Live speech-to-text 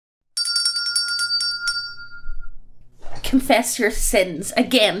confess your sins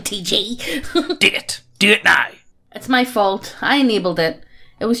again, TG. Do it. Do it now. It's my fault. I enabled it.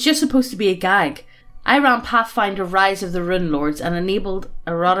 It was just supposed to be a gag. I ran Pathfinder Rise of the Rune Lords and enabled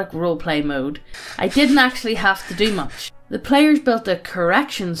erotic roleplay mode. I didn't actually have to do much. The players built a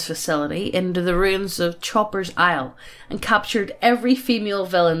corrections facility into the ruins of Chopper's Isle and captured every female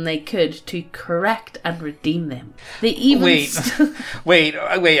villain they could to correct and redeem them. They even Wait,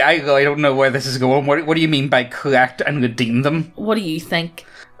 I don't know where this is going. What do you mean by correct and redeem them? What do you think?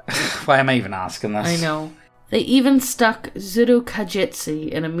 Why am I even asking this? I know. They even stuck Zudo Kajitsi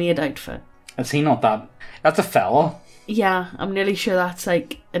in a maid outfit. Is he not that? That's a fella. Yeah, I'm nearly sure that's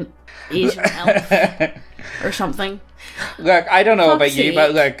like an Asian elf or something. Look, I don't know about you,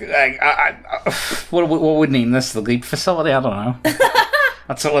 but look, what would name this? The Leap Facility? I don't know.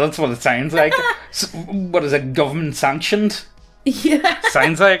 That's what it sounds like. So, what is it? Government sanctioned? Yeah.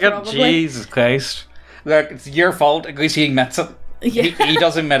 Sounds like it. Probably. Jesus Christ! Look, it's your fault. At least he admits it. Yeah. He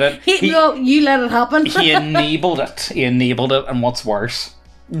does admit it. No, you let it happen. He enabled it. He enabled it, and what's worse?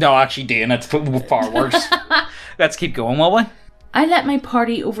 No, actually doing it's far worse. Let's keep going, will we? I let my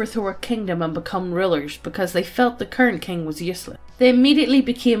party overthrow a kingdom and become rulers because they felt the current king was useless. They immediately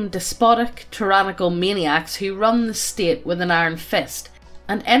became despotic, tyrannical maniacs who run the state with an iron fist,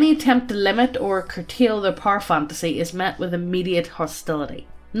 and any attempt to limit or curtail their power fantasy is met with immediate hostility.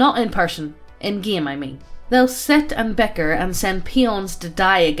 Not in person, in game I mean. They'll sit and bicker and send peons to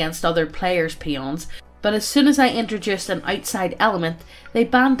die against other players' peons, but as soon as I introduced an outside element, they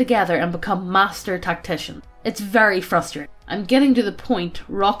band together and become master tacticians. It's very frustrating. I'm getting to the point,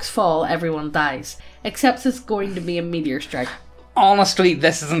 rocks fall, everyone dies. Except it's going to be a meteor strike. Honestly,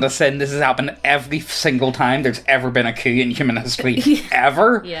 this isn't a sin. This has happened every single time there's ever been a coup in human history.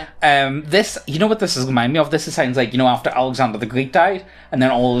 Ever. Yeah. This, you know what this is reminding me of? This sounds like, after Alexander the Great died, and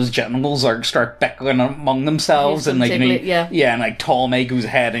then all his generals start bickering among themselves, and and like Ptolemy goes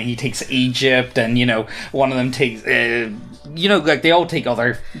ahead and he takes Egypt, and one of them takes they all take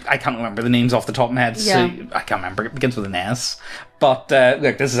other, I can't remember the names off the top of my head, so I can't remember, it begins with an S, but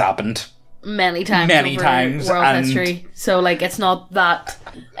look, this has happened many times over world history, so it's not that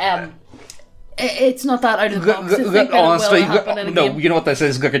it's not that out of the box to think honestly, that it will happen in a game. You know what this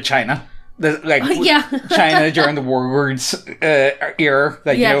is? Look at China. China during the warlords era,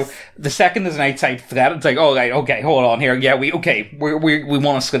 the second there's an outside threat, it's like, oh, right, okay, hold on here, we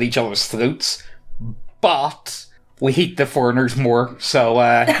want to slit each other's throats, but we hate the foreigners more, so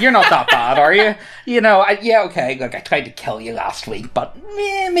you're not that bad, are you? Okay, look, I tried to kill you last week, but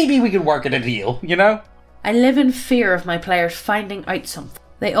maybe we could work at a deal, I live in fear of my players finding out something.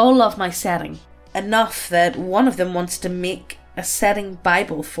 They all love my setting, enough that one of them wants to make a setting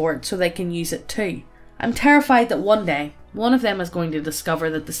Bible for it so they can use it too. I'm terrified that one day, one of them is going to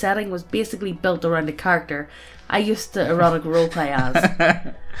discover that the setting was basically built around a character I used to erotic roleplay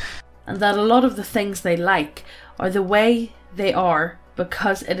as. And that a lot of the things they like are the way they are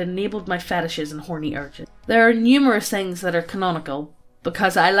because it enabled my fetishes and horny urges. There are numerous things that are canonical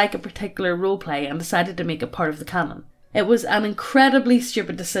because I like a particular roleplay and decided to make it part of the canon. It was an incredibly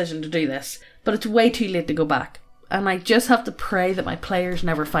stupid decision to do this, but it's way too late to go back. And I just have to pray that my players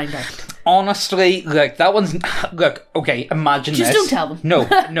never find out. Honestly, that one's... Look, okay, imagine just this. Just don't tell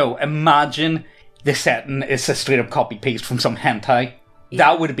them. No, imagine the setting is a straight-up copy-paste from some hentai.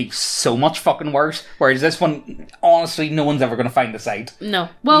 That would be so much fucking worse. Whereas this one, honestly, no one's ever going to find this out. No.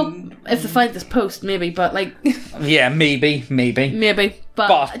 Well, if they find this post, maybe, but yeah, maybe. Maybe,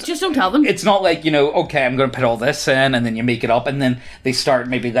 but just don't tell them. It's not like, okay, I'm going to put all this in, and then you make it up, and then they start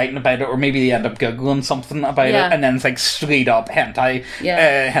maybe writing about it, or maybe they end up Googling something about it, and then it's straight up hentai,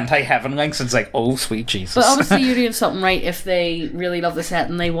 hentai heaven links. It's like, oh, sweet Jesus. But obviously you're doing something right if they really love the set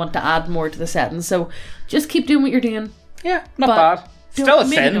and they want to add more to the setting. So just keep doing what you're doing. Yeah, not bad. Still a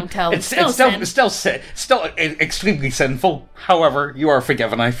sin. Don't tell them. It's still extremely sinful. However, you are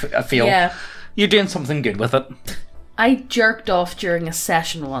forgiven, I feel. Yeah. You're doing something good with it. I jerked off during a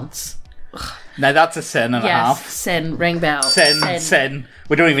session once. Now that's a sin and a half. Sin. Ring bell. Sin.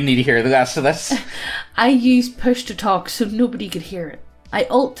 We don't even need to hear the rest of this. I used push to talk so nobody could hear it. I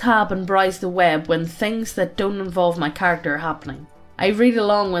alt-tab and browse the web when things that don't involve my character are happening. I read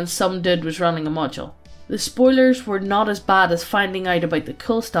along when some dude was running a module. The spoilers were not as bad as finding out about the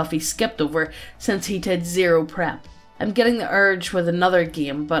cool stuff he skipped over since he did zero prep. I'm getting the urge with another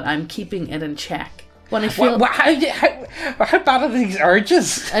game, but I'm keeping it in check. When I feel... How bad are these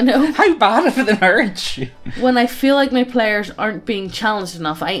urges? I know. How bad is an urge? When I feel like my players aren't being challenged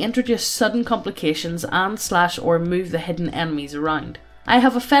enough, I introduce sudden complications and / or move the hidden enemies around. I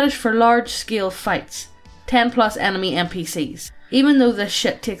have a fetish for large-scale fights. 10 plus enemy NPCs. Even though this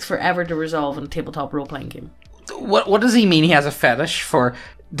shit takes forever to resolve in a tabletop role-playing game. What does he mean he has a fetish for?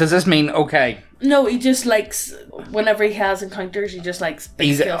 Does this mean, okay... No, he just likes, whenever he has encounters, he just likes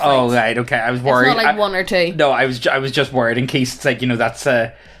big scale fights. Oh, right, okay, I was worried. It's not like one or two. No, I was just worried in case it's like,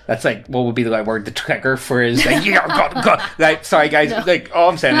 that's like, what would be the right word? The trigger for his, like, God. Like, sorry guys, no. Like, all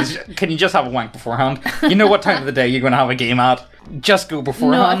I'm saying is, can you just have a wank beforehand? You know what time of the day you're going to have a game at? Just go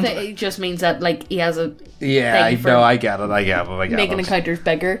beforehand. No, I think it just means that, like, he has a Yeah, I get it. Making encounters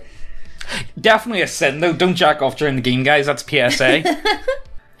bigger. Definitely a sin, though. Don't jack off during the game, guys. That's PSA.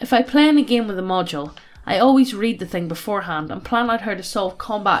 If I play in a game with a module, I always read the thing beforehand and plan out how to solve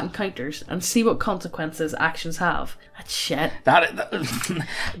combat encounters and see what consequences actions have. That's shit. That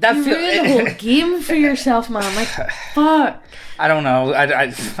you ruin the whole game for yourself, man. Like, fuck. I don't know.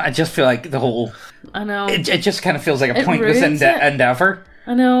 I just feel like the whole... I know. It just kind of feels like a pointless endeavour.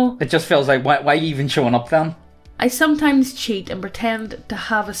 I know. It just feels like, why are you even showing up then? I sometimes cheat and pretend to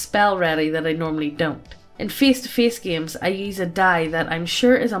have a spell ready that I normally don't. In face-to-face games, I use a die that I'm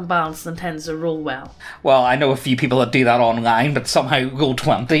sure is unbalanced and tends to roll well. Well, I know a few people that do that online, but somehow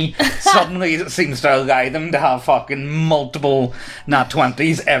Roll20 suddenly seems to allow them to have fucking multiple nat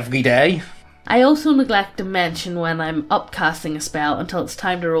 20s every day. I also neglect to mention when I'm upcasting a spell until it's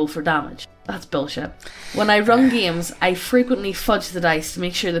time to roll for damage. That's bullshit. When I run games, I frequently fudge the dice to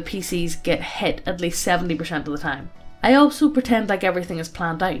make sure the PCs get hit at least 70% of the time. I also pretend like everything is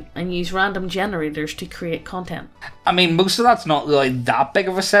planned out and use random generators to create content. I mean, most of that's not really that big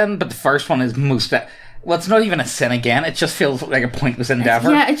of a sin, but the first one is well, it's not even a sin again. It just feels like a pointless endeavour.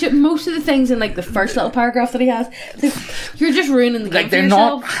 Yeah, it's just, most of the things in like the first little paragraph that he has, like, you're just ruining the game like, they're for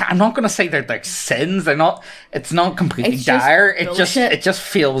yourself. not. I'm not going to say they're like sins. They're not. It's not completely dire. It just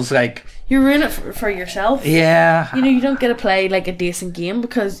feels like you're ruining it for yourself. Yeah. You know, you don't get to play like a decent game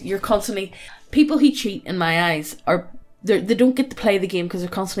because you're constantly. People who cheat, in my eyes, they don't get to play the game because they're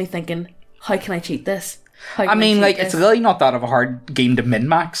constantly thinking, "How can I cheat this?" I mean, like, it's really not that of a hard game to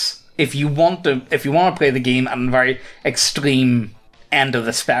min-max. If you want to play the game at a very extreme end of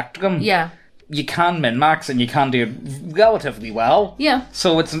the spectrum, yeah, you can min-max and you can do it relatively well. Yeah.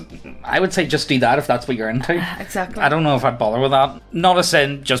 So I would say just do that if that's what you're into. Exactly. I don't know if I'd bother with that. Not a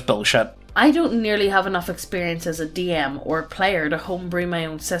sin, just bullshit. I don't nearly have enough experience as a DM or player to homebrew my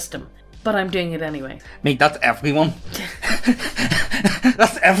own system. But I'm doing it anyway. Mate, that's everyone.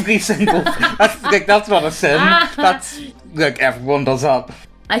 That's every single... That's not a sin. That's... Like, everyone does that.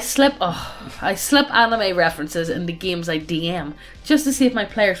 I slip anime references into games I DM just to see if my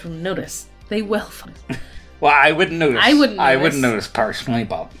players will notice. They will. Well, I wouldn't notice. I wouldn't notice personally,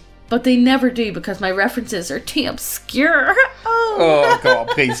 but... But they never do because my references are too obscure. Oh God,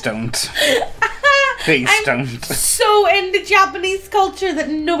 please don't. Please don't. So into Japanese culture that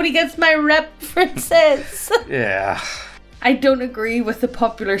nobody gets my references. Yeah. I don't agree with the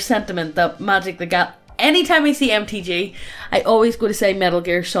popular sentiment that Magic the Gathering... Anytime I see MTG, I always go to say Metal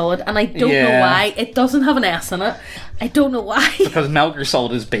Gear Solid, and I don't know why. It doesn't have an S in it. I don't know why. Because Metal Gear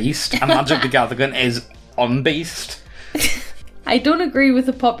Solid is based, and Magic the Gathering is unbased. I don't agree with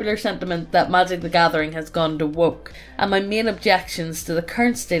the popular sentiment that Magic the Gathering has gone to woke, and my main objections to the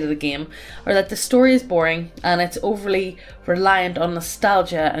current state of the game are that the story is boring and it's overly reliant on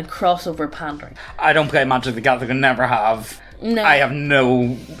nostalgia and crossover pandering. I don't play Magic the Gathering, never have. No. I have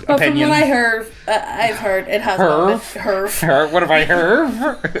no but opinion. From what I've heard it has What have I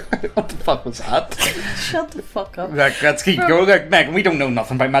heard? What the fuck was that? Shut the fuck up. Let's keep going. Megan, we don't know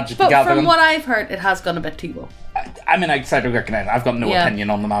nothing about Magic the Gathering. But from what I've heard, it has gone a bit too low. I'm an outsider looking at it. I've got no opinion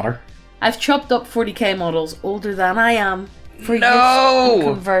on the matter. I've chopped up 40k models older than I am for use in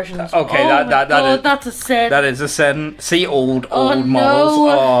conversions. Okay, that's a sin. That is a sin. See old models.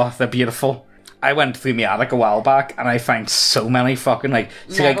 Oh, they're beautiful. I went through my attic a while back and I found so many fucking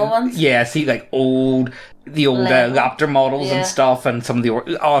ones? Yeah, see the old Raptor models and stuff, and some of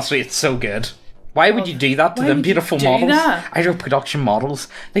the honestly, it's so good. Why would you do that to them beautiful models? I do production models.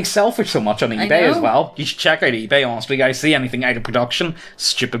 They sell for so much on eBay as well. You should check out eBay, honestly, guys. See anything out of production,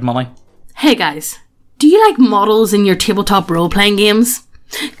 stupid money. Hey guys, do you like models in your tabletop role-playing games?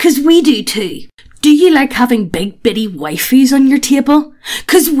 'Cause we do too. Do you like having big bitty waifus on your table?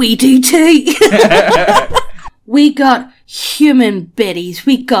 'Cause we do too. We got human biddies,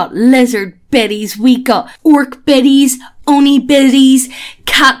 we got lizard biddies, we got orc biddies, oni biddies,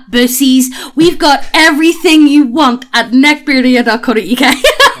 cat bussies. We've got everything you want at neckbeardia.co.uk.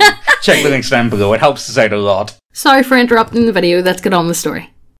 Check the links down below, it helps us out a lot. Sorry for interrupting the video, let's get on with the story.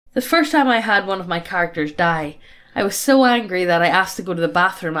 The first time I had one of my characters die, I was so angry that I asked to go to the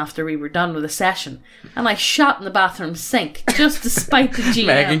bathroom after we were done with the session, and I shot in the bathroom sink, just to spite the GM.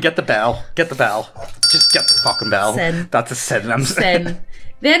 Megan, get the bell. Get the bell. Just get the fucking bell. Sin. That's a sin. Sin.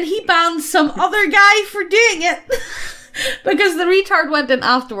 Then he banned some other guy for doing it. Because the retard went in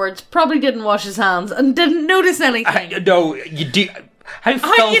afterwards, probably didn't wash his hands, and didn't notice anything. No, you do... How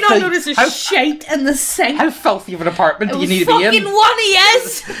do you not notice a shite in the sink? How filthy of an apartment do you need to be in? Fucking one he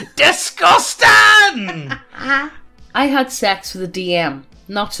is! Disgusting! I had sex with a DM.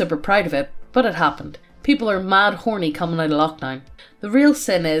 Not super proud of it, but it happened. People are mad horny coming out of lockdown. The real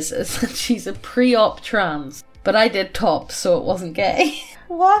sin is that she's a pre-op trans. But I did top, so it wasn't gay.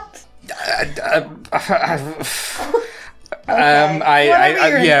 What?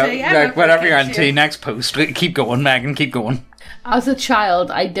 Whatever you're into. Next post. Keep going, Megan. Keep going. As a child,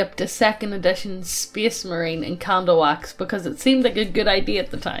 I dipped a 2nd edition Space Marine in candle wax because it seemed like a good idea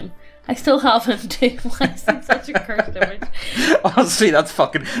at the time. I still haven't too. Why is it such a cursed image? Honestly, that's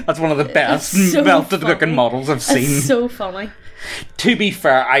one of the best so melted looking models I've seen. It's so funny. To be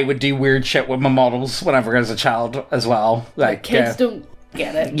fair, I would do weird shit with my models whenever I was a child as well. Like kids don't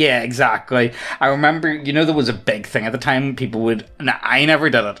get it. Yeah, exactly. I remember, there was a big thing at the time. People would... Now, I never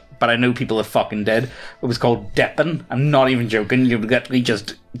did it, but I know people that fucking did. It was called dipping. I'm not even joking. You would literally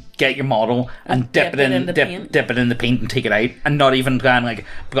just get your model and dip it in the paint and take it out, and not even try and like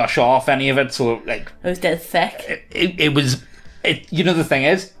brush off any of it. So like it was dead thick. It was. The thing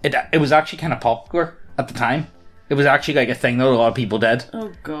is, it was actually kind of popular at the time. It was actually like a thing that a lot of people did.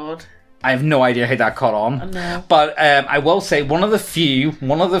 Oh God. I have no idea how that caught on. No. But I will say one of the few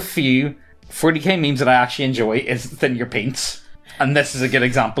 40k memes that I actually enjoy is thin your paints. And this is a good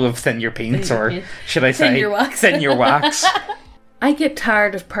example of thin your paints, or should I say thin your wax. I get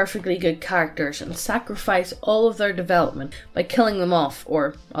tired of perfectly good characters and sacrifice all of their development by killing them off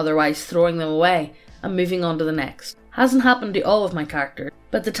or otherwise throwing them away and moving on to the next. Hasn't happened to all of my characters,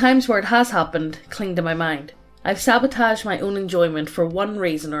 but the times where it has happened cling to my mind. I've sabotaged my own enjoyment for one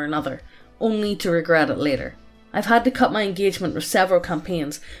reason or another, only to regret it later. I've had to cut my engagement with several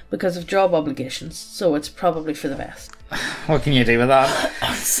campaigns because of job obligations, so it's probably for the best. What can you do with that?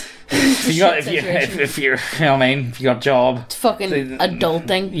 If you got a job, it's fucking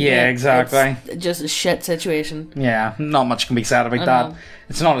adulting. Yeah, exactly. It's just a shit situation. Yeah, not much can be said about that.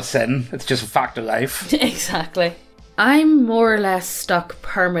 It's not a sin. It's just a fact of life. Exactly. I'm more or less stuck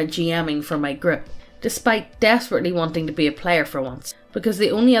perma GMing for my group, despite desperately wanting to be a player for once, because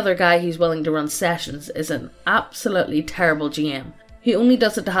the only other guy who's willing to run sessions is an absolutely terrible GM. He only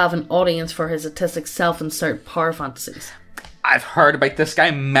does it to have an audience for his autistic self-insert power fantasies. I've heard about this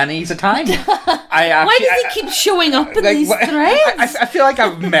guy many a time. Why does he keep showing up in these threads? I feel like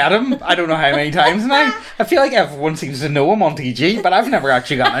I've met him, I don't know how many times now. I feel like everyone seems to know him on TG, but I've never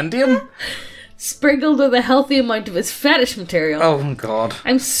actually gotten into him. Sprinkled with a healthy amount of his fetish material. Oh God.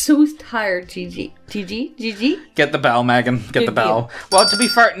 I'm so tired, GG. Get the bell, Megan. Get the bell. Well, to be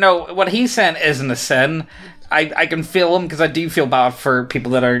fair, no, what he's saying isn't a sin. I can feel him because I do feel bad for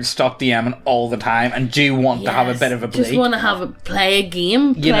people that are stuck DMing all the time and do want to have a bit of a break. Just want to play a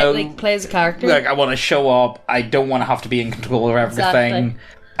game, play as a character. Like, I want to show up. I don't want to have to be in control of everything. Exactly.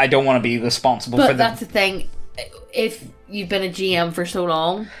 I don't want to be responsible for them. But that's the thing. If you've been a GM for so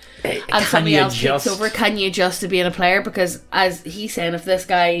long and somebody else takes over, can you adjust to being a player? Because as he's saying, if this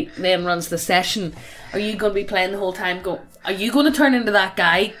guy then runs the session, are you going to be playing the whole time? Are you going to turn into that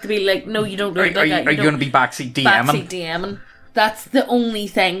guy to be like, no, you don't do that guy? Are you going to be backseat DMing? Backseat DMing. That's the only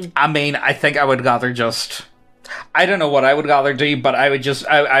thing. I mean, I think I would rather just... I don't know what I would rather do, but I would just...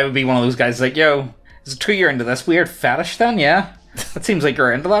 I would be one of those guys like, yo, is it true you're into this weird fetish then? Yeah. It seems like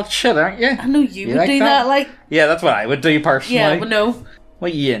you're into that shit, aren't you? I know you would like do that, like... Yeah, that's what I would do personally. Yeah, but no.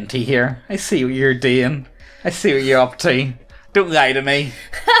 What are you into here? I see what you're doing. I see what you're up to. Don't lie to me.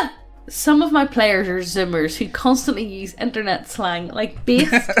 Some of my players are Zoomers who constantly use internet slang like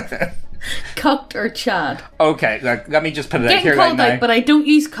based, cucked, or chad. Okay, let me just put it out here right now. Out, but I don't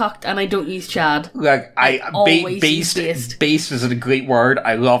use cucked and I don't use chad. I always use based. Based is a great word.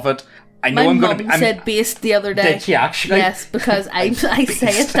 I love it. I know my mum said based the other day. Did she actually? Yes, because I say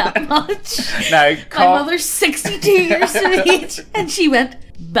it that much. Now, my mother's 62 years of age, and she went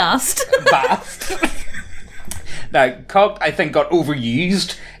bast. Bast. Now, cucked, I think, got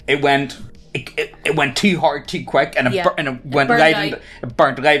overused. It went too hard, too quick, and it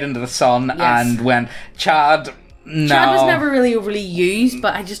burnt right into the sun. Yes. And when Chad. No. Chad was never really overly used,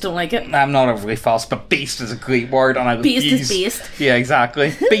 but I just don't like it. I'm not overly fast, but beast is a great word, and I beast is beast. Yeah,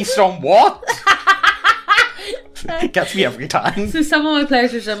 exactly. Based on what? It gets me every time. So some of my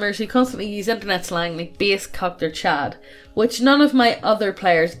players are Zoomers who constantly use internet slang like base, cucked, or chad, which none of my other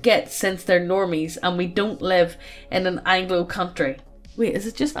players get since they're normies, and we don't live in an Anglo country. Wait, is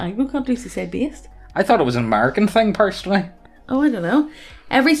it just Anglo countries who say based? I thought it was an American thing, personally. Oh, I don't know.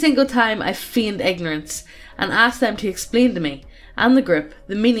 Every single time I feigned ignorance and asked them to explain to me, and the group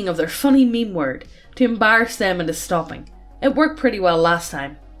the meaning of their funny meme word to embarrass them into stopping. It worked pretty well last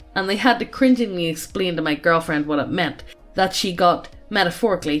time, and they had to cringingly explain to my girlfriend what it meant, that she got,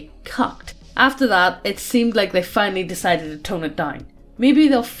 metaphorically, cocked. After that, it seemed like they finally decided to tone it down. Maybe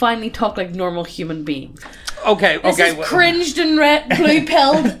they'll finally talk like normal human beings. Okay. This is cringed and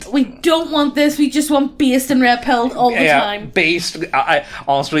blue-pilled. We don't want this. We just want based and red-pilled all the time. Based. I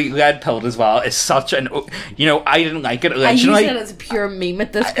honestly, red-pilled as well is such an... I didn't like it originally. I use it as a pure meme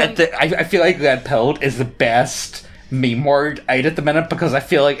at this point. I feel like red-pilled is the best meme word out at the minute, because I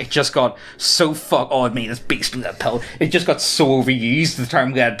feel like it just got so it's based on red pill. It just got so overused, the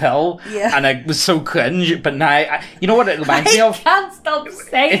term red pill, and it was so cringe. But now, you know what it reminds me of? I can't stop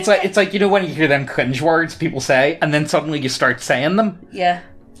saying it's like when you hear them cringe words people say, and then suddenly you start saying them. Yeah.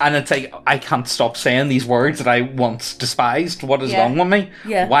 And it's like, I can't stop saying these words that I once despised. What is wrong with me?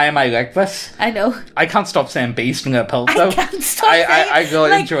 Yeah. Why am I like this? I know. I can't stop saying based on a pill, though. I can't stop saying I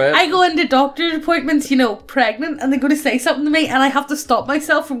really enjoy it. I go into doctor's appointments, pregnant, and they go to say something to me, and I have to stop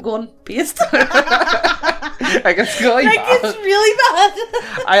myself from going, based. It's really bad. It's really bad.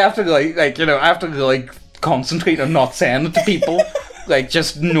 I have to concentrate on not saying it to people.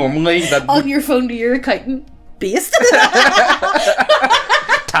 Just normally. On your phone to your accountant. Based.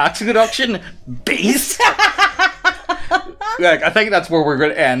 Tax reduction. Based. I think that's where we're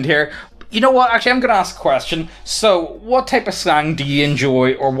going to end here. You know what? Actually, I'm going to ask a question. So, what type of slang do you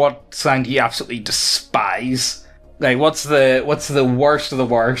enjoy, or what slang do you absolutely despise? What's the worst of the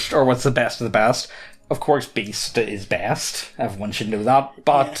worst, or what's the best of the best? Of course, based is best. Everyone should know that.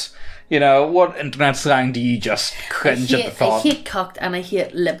 But... what internet slang do you just cringe at the thought? I hate cocked and I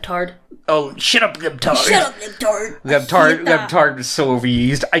hate libtard. Oh, shut up, libtard. Shut up, libtard. Libtard was so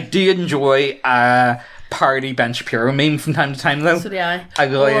overused. I do enjoy a parody Ben Shapiro meme from time to time, though. So do I. I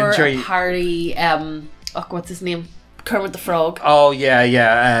really enjoy... a parody, what's his name? Kermit the Frog. Oh, yeah.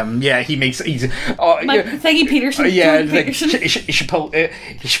 He makes... Thingy Peterson. He should pull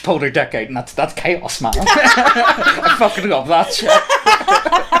their dick out, and that's chaos, man. I fucking love that shit.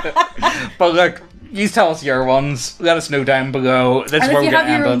 But look, you tell us your ones. Let us know down below. That's and where if you we're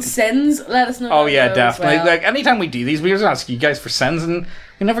have your own it. sins, let us know. Oh yeah, definitely. Well. Anytime we do these, we always ask you guys for sins, and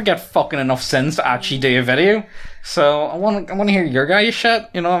we never get fucking enough sins to actually do a video. So I want to hear your guys' shit.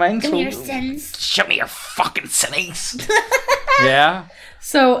 You know what I mean? Give me your sins. Show me your fucking sinnies. Yeah.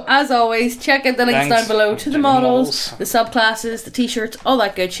 So, as always, check out the links down below to the models, the subclasses, the t-shirts, all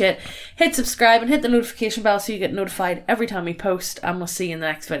that good shit. Hit subscribe and hit the notification bell so you get notified every time we post, and we'll see you in the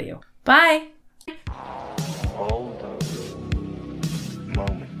next video. Bye! All those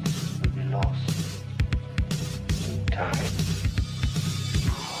moments will be lost in time.